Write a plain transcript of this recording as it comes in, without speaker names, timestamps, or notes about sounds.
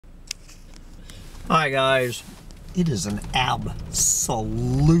Hi guys, it is an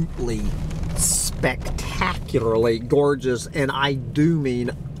absolutely spectacularly gorgeous, and I do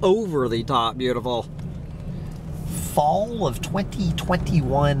mean over the top beautiful, fall of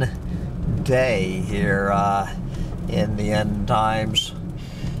 2021 day here in the end times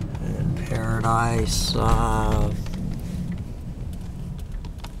in paradise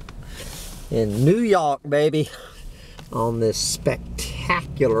in New York, baby, on this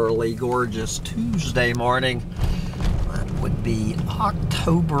spectacularly gorgeous Tuesday morning. That would be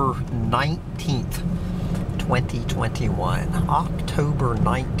October 19th, 2021. October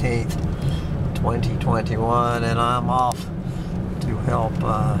 19th, 2021, and I'm off to help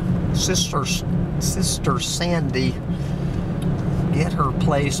Sister Sandy get her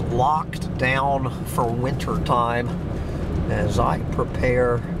place locked down for winter time as I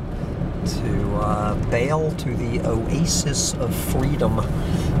prepare to bail to the oasis of freedom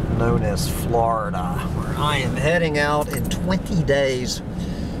known as Florida, where I am heading out in 20 days.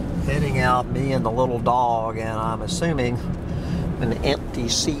 Heading out, me and the little dog, and I'm assuming an empty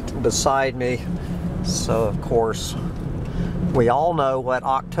seat beside me. So of course, we all know what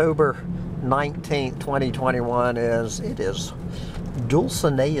October 19th, 2021 is. It is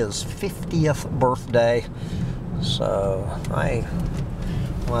Dulcinea's 50th birthday. So I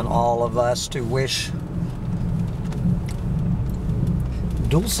want all of us to wish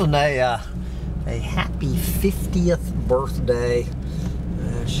Dulcinea a happy 50th birthday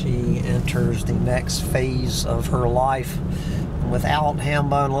as she enters the next phase of her life without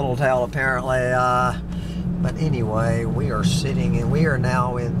Hambone Littletail, apparently. But anyway, we are sitting and we are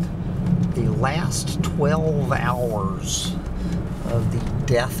now in the last 12 hours of the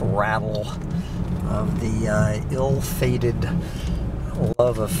death rattle of the ill-fated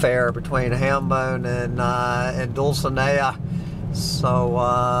love affair between Hambone and Dulcinea. So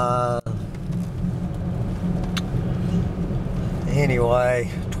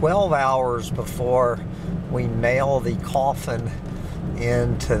anyway, 12 hours before we nail the coffin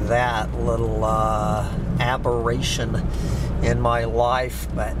into that little aberration in my life,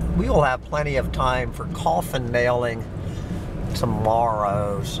 but we will have plenty of time for coffin nailing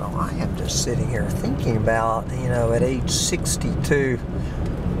tomorrow. So I am just sitting here thinking about, you know, at age 62,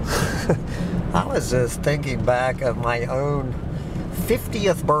 I was just thinking back of my own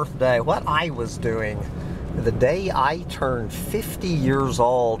 50th birthday, what I was doing the day I turned 50 years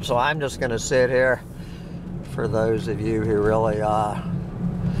old. So I'm just going to sit here, for those of you who really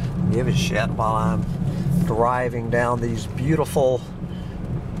give a shit, while I'm driving down these beautiful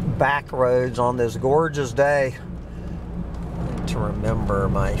back roads on this gorgeous day, to remember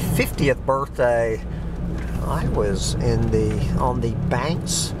my 50th birthday. I was on the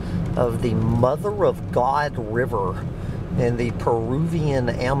banks of the Mother of God River in the Peruvian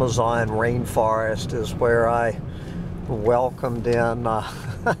Amazon rainforest is where I welcomed in my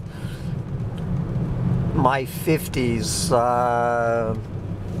 50s.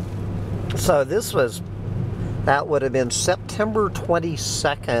 So that would have been September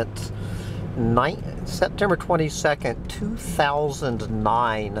 22nd,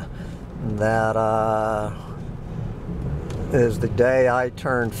 2009. That is the day I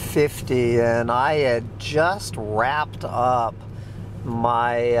turned 50, and I had just wrapped up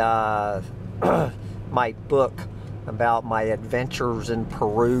my my book about my adventures in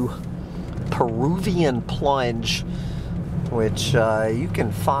Peru, Peruvian Plunge, which you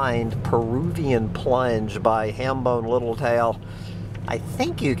can find Peruvian Plunge by Hambone Littletail. I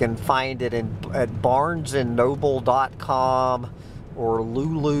think you can find it at barnesandnoble.com or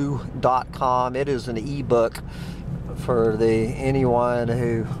lulu.com. It is an ebook for anyone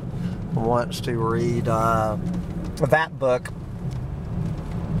who wants to read that book.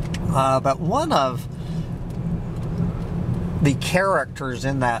 But one of the characters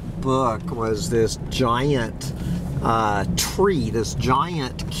in that book was this giant tree, this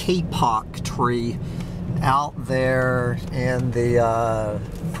giant kapok tree out there in the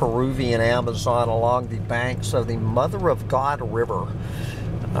Peruvian Amazon along the banks of the Mother of God River.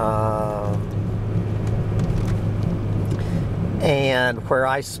 And where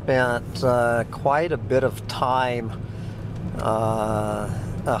I spent quite a bit of time,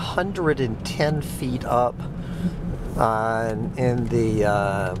 110 feet up in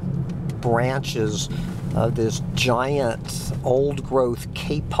the branches of this giant old-growth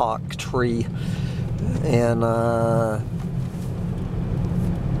kapok tree in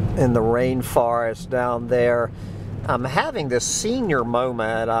the rainforest down there. I'm having this senior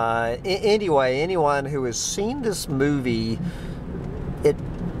moment. Anyway, anyone who has seen this movie,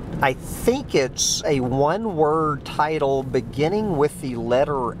 I think it's a one-word title beginning with the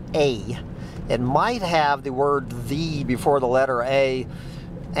letter A, It might have the word "the" before the letter A.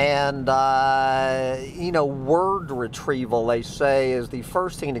 And, you know, word retrieval, they say, is the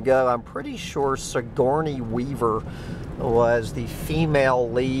first thing to go. I'm pretty sure Sigourney Weaver was the female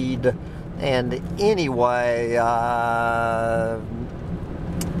lead. And anyway,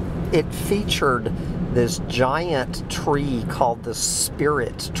 it featured this giant tree called the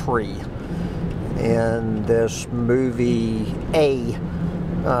Spirit Tree in this movie A.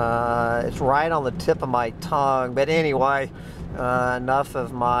 It's right on the tip of my tongue. But anyway, enough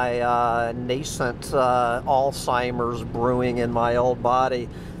of my nascent Alzheimer's brewing in my old body.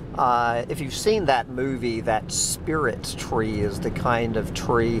 If you've seen that movie, that Spirit Tree is the kind of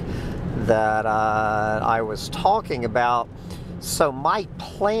tree that I was talking about. So my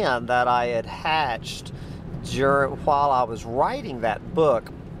plan that I had hatched while I was writing that book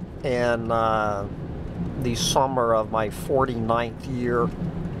in the summer of my 49th year,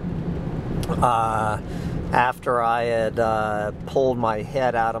 after I had pulled my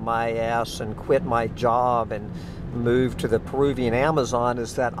head out of my ass and quit my job and moved to the Peruvian Amazon,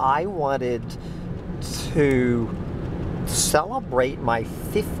 is that I wanted to celebrate my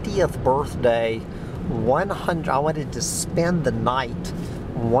 50th birthday. I wanted to spend the night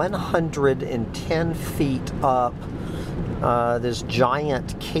 110 feet up this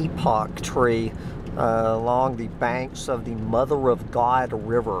giant kapok tree along the banks of the Mother of God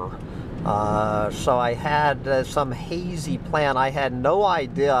River. So I had some hazy plan. I had no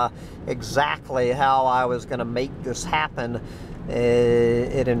idea exactly how I was going to make this happen.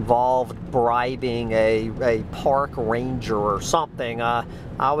 It involved bribing a park ranger or something. I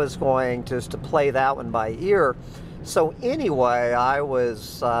was going just to play that one by ear. So anyway, I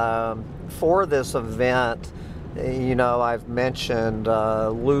was, for this event, you know, I've mentioned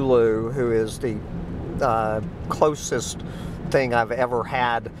Lulu, who is the closest thing I've ever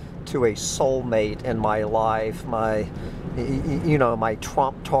had to a soulmate in my life. You know, my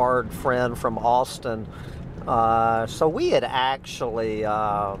Trump-tard friend from Austin. So we had actually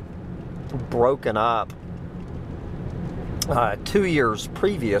broken up 2 years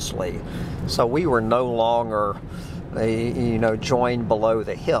previously. So we were no longer, you know, joined below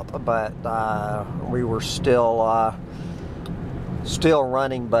the hip, but we were still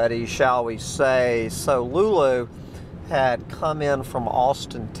running buddies, shall we say. So Lulu had come in from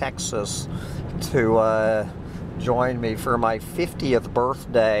Austin, Texas to join me for my 50th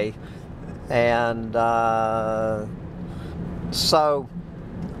birthday. And so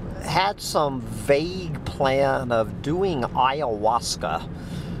had some vague plan of doing ayahuasca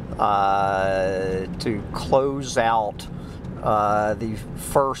to close out the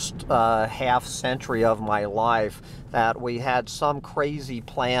first half century of my life. That we had some crazy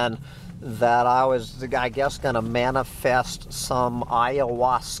plan that I was, I guess, going to manifest some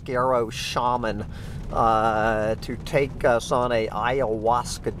ayahuasquero shaman to take us on a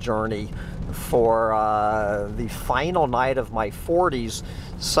ayahuasca journey for the final night of my 40s.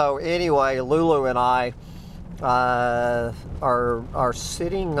 So anyway, Lulu and I are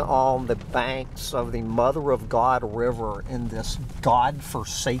sitting on the banks of the Mother of God River in this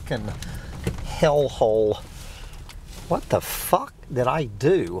godforsaken hellhole. What the fuck did I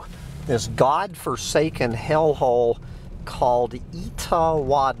do? This godforsaken hellhole called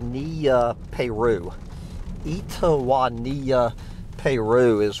Itawanilla, Peru. Itawanilla,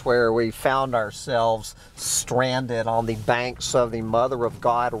 Peru is where we found ourselves stranded on the banks of the Mother of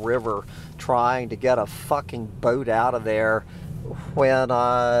God River, trying to get a fucking boat out of there, when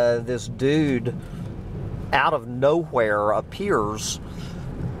this dude out of nowhere appears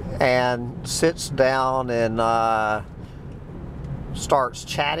and sits down and starts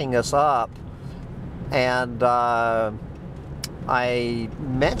chatting us up. And I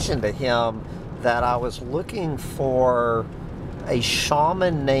mentioned to him that I was looking for a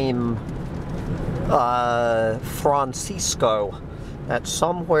shaman named Francisco. That's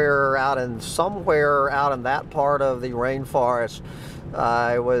somewhere out in that part of the rainforest.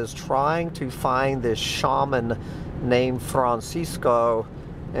 I was trying to find this shaman named Francisco,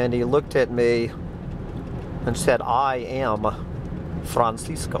 and he looked at me and said, "I am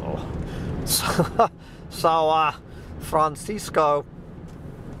Francisco." So Francisco,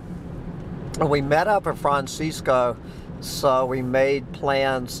 we met up at Francisco. So we made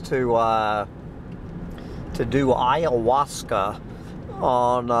plans to do ayahuasca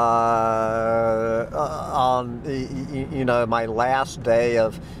on you know, my last day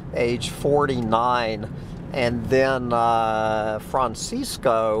of age 49, and then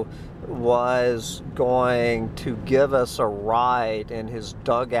Francisco was going to give us a ride in his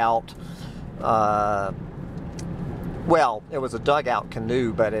dugout well, it was a dugout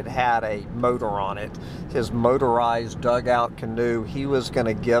canoe, but it had a motor on it. His motorized dugout canoe. He was going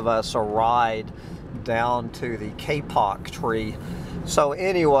to give us a ride down to the kapok tree. So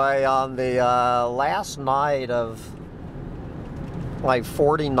anyway, on the last night of my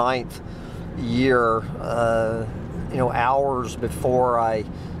 49th year, you know, hours before I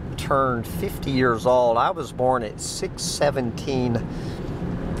turned 50 years old, I was born at 6:17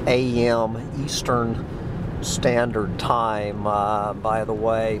 a.m. Eastern Standard Time, by the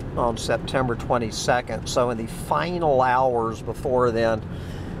way, on September 22nd. So in the final hours before then,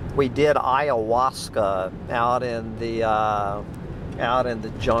 we did ayahuasca out in the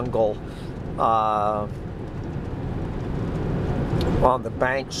jungle, on the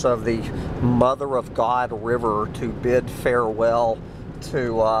banks of the Mother of God River, to bid farewell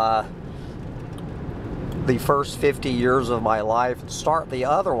to the first 50 years of my life and start the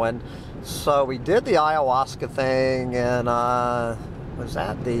other one. So we did the ayahuasca thing, and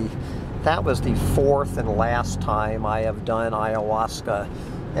that was the fourth and last time I have done ayahuasca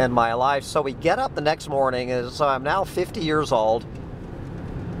in my life. So we get up the next morning, and so I'm now 50 years old,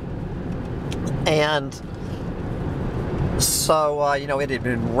 and so you know, it had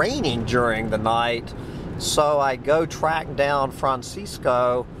been raining during the night, so I go track down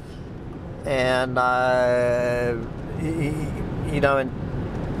Francisco, and you know, and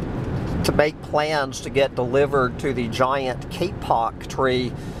to make plans to get delivered to the giant kapok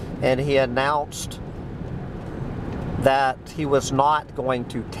tree, and he announced that he was not going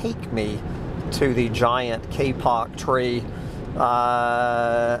to take me to the giant kapok tree.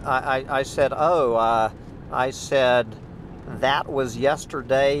 I said, oh, I said, that was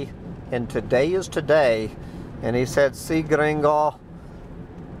yesterday and today is today. And he said, sí, gringo,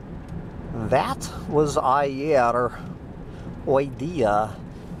 that was ayer, hoy día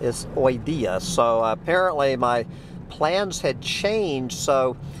is hoy día. So apparently my plans had changed,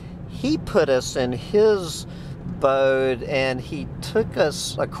 so he put us in his boat and he took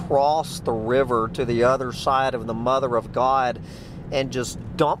us across the river to the other side of the Mother of God and just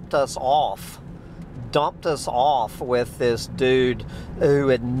dumped us off with this dude who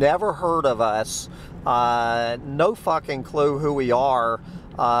had never heard of us, no fucking clue who we are,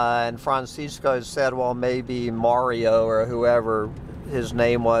 and Francisco said, well, maybe Mario or whoever his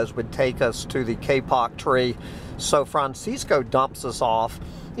name was would take us to the kapok tree. So Francisco dumps us off.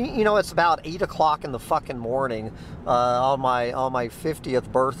 You know, it's about 8 o'clock in the fucking morning on my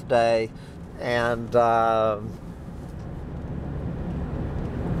 50th birthday, and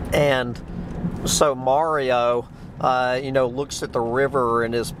so Mario, you know, looks at the river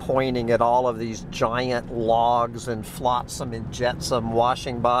and is pointing at all of these giant logs and flotsam and jetsam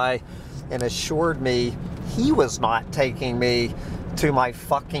washing by, and assured me he was not taking me to my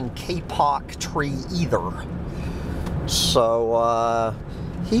fucking kapok tree either. So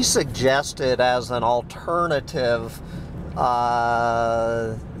he suggested as an alternative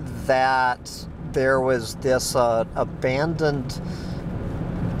that there was this abandoned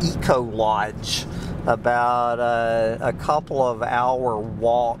eco lodge about a couple of hour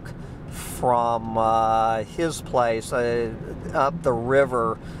walk from his place up the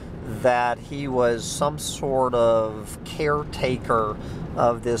river, that he was some sort of caretaker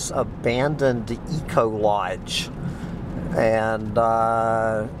of this abandoned eco lodge. And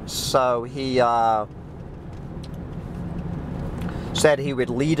so he said he would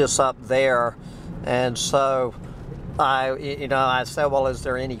lead us up there. And so I said, well, is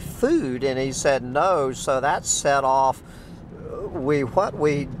there any food? And he said no. So that set off. What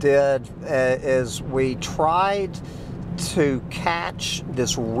we did is we tried to catch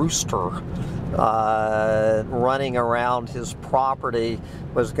this rooster running around his property.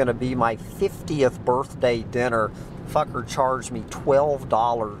 Was going to be my 50th birthday dinner. Fucker charged me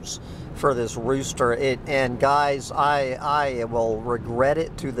 $12 for this rooster. And guys, I will regret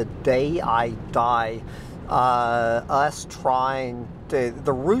it to the day I die. Us trying to,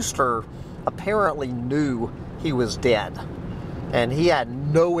 the rooster apparently knew he was dead, and he had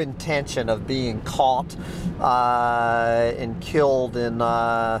no intention of being caught and killed. And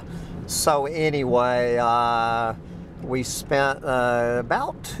so anyway, we spent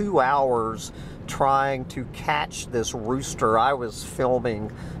about 2 hours trying to catch this rooster. I was filming.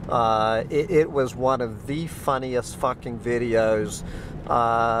 It was one of the funniest fucking videos,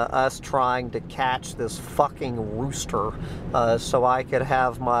 us trying to catch this fucking rooster so I could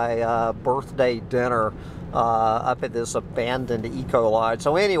have my birthday dinner up at this abandoned eco lodge.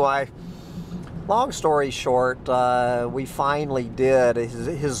 So anyway, long story short, we finally did.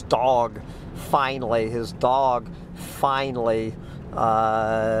 His dog finally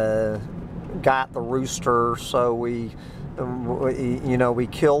got the rooster, so we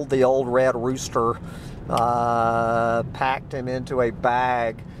killed the old red rooster, packed him into a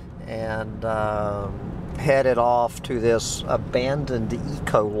bag, and headed off to this abandoned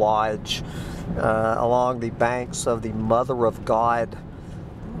eco lodge along the banks of the Mother of God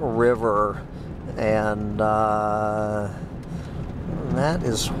River, and that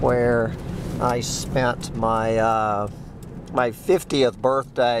is where I spent my my 50th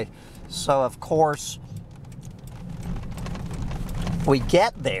birthday. So of course we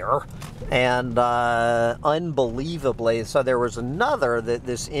get there, and unbelievably, so there was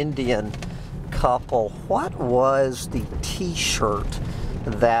this Indian couple. What was the t-shirt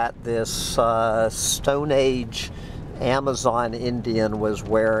that this Stone Age Amazon Indian was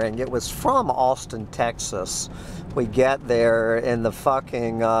wearing? It was from Austin, Texas. We get there, and the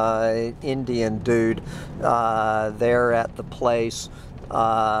fucking Indian dude there at the place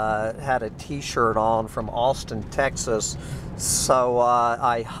had a t-shirt on from Austin, Texas. So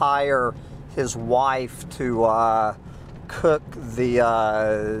I hire his wife to cook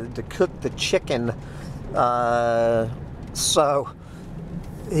the chicken. So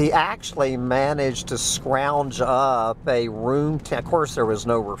he actually managed to scrounge up a room of course, there was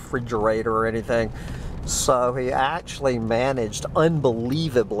no refrigerator or anything. So he actually managed,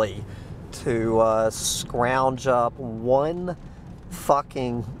 unbelievably, to scrounge up one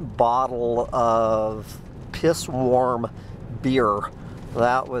fucking bottle of piss warm beer.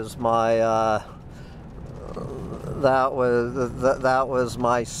 That was my that was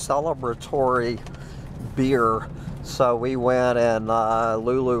my celebratory beer. So we went, and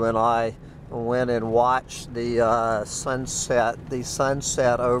Lulu and I went and watched the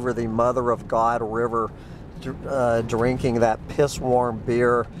sunset over the Mother of God River, drinking that piss warm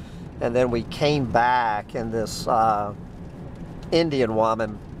beer. And then we came back, and this Indian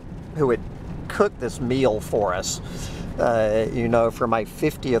woman who had cooked this meal for us, for my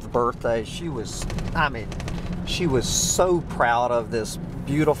 50th birthday, she was so proud of this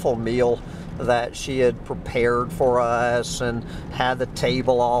beautiful meal that she had prepared for us, and had the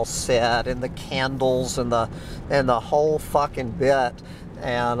table all set, and the candles, and the whole fucking bit.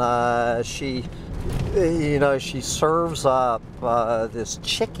 And she serves up this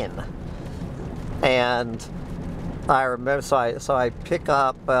chicken, and I remember, so I pick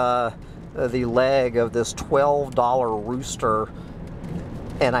up the leg of this $12 rooster,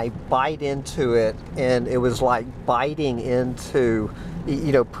 and I bite into it, and it was like biting into,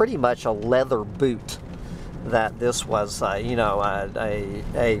 pretty much a leather boot. That this was,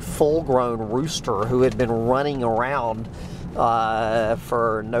 a full-grown rooster who had been running around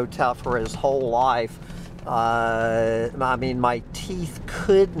for his whole life. I mean, my teeth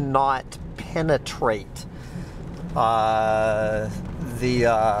could not penetrate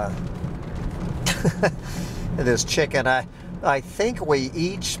this chicken. I think we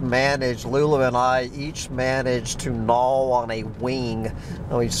each managed, Lulu and I each managed to gnaw on a wing,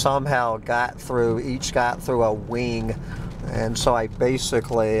 and we somehow each got through a wing. And so I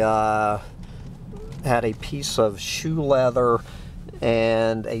basically had a piece of shoe leather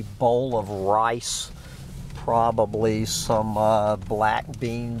and a bowl of rice, probably some black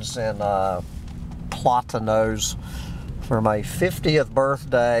beans and platanos for my 50th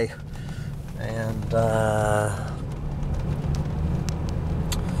birthday. And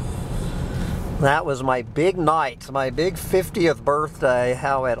that was my big night, my big 50th birthday.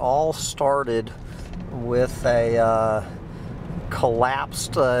 How it all started with a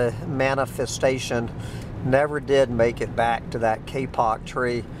collapsed manifestation. Never did make it back to that kapok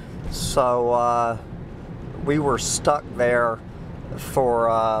tree. So we were stuck there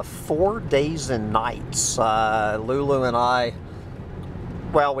for 4 days and nights. Lulu and I,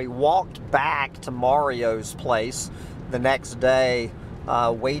 well, we walked back to Mario's place the next day,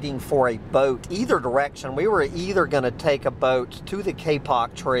 waiting for a boat. Either direction, we were either going to take a boat to the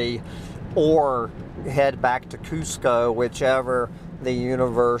kapok tree or head back to Cusco, whichever the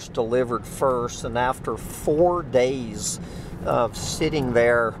universe delivered first. And after 4 days of sitting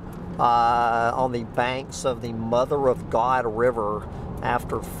there on the banks of the Mother of God River,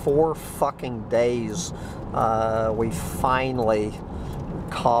 after 4 fucking days, we finally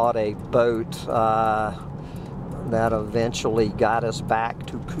caught a boat that eventually got us back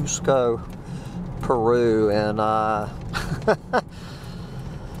to Cusco, Peru. And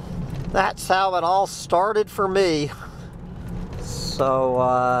that's how it all started for me. So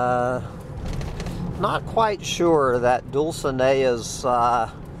not quite sure that Dulcinea's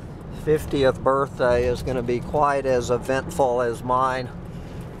 50th birthday is going to be quite as eventful as mine,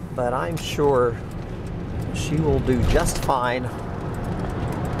 but I'm sure she will do just fine.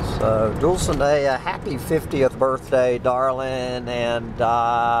 So, Dulcinea, happy 50th birthday, darling, and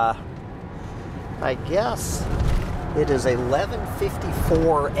I guess it is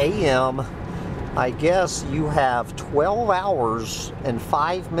 11:54 a.m. I guess you have 12 hours and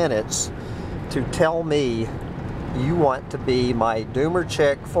 5 minutes to tell me you want to be my doomer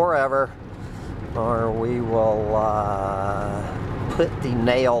chick forever, or we will put the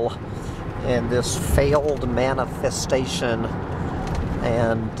nail in this failed manifestation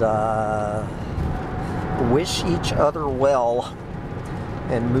and wish each other well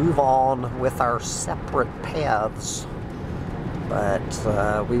and move on with our separate paths.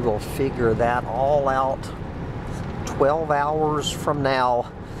 But we will figure that all out 12 hours from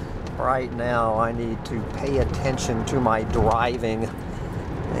now. Right now I need to pay attention to my driving,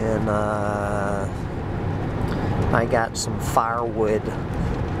 and I got some firewood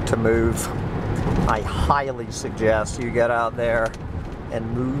to move. I highly suggest you get out there and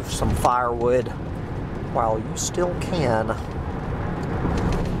move some firewood while you still can.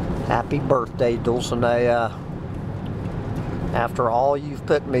 Happy birthday, Dulcinea. After all you've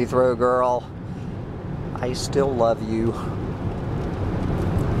put me through, girl, I still love you.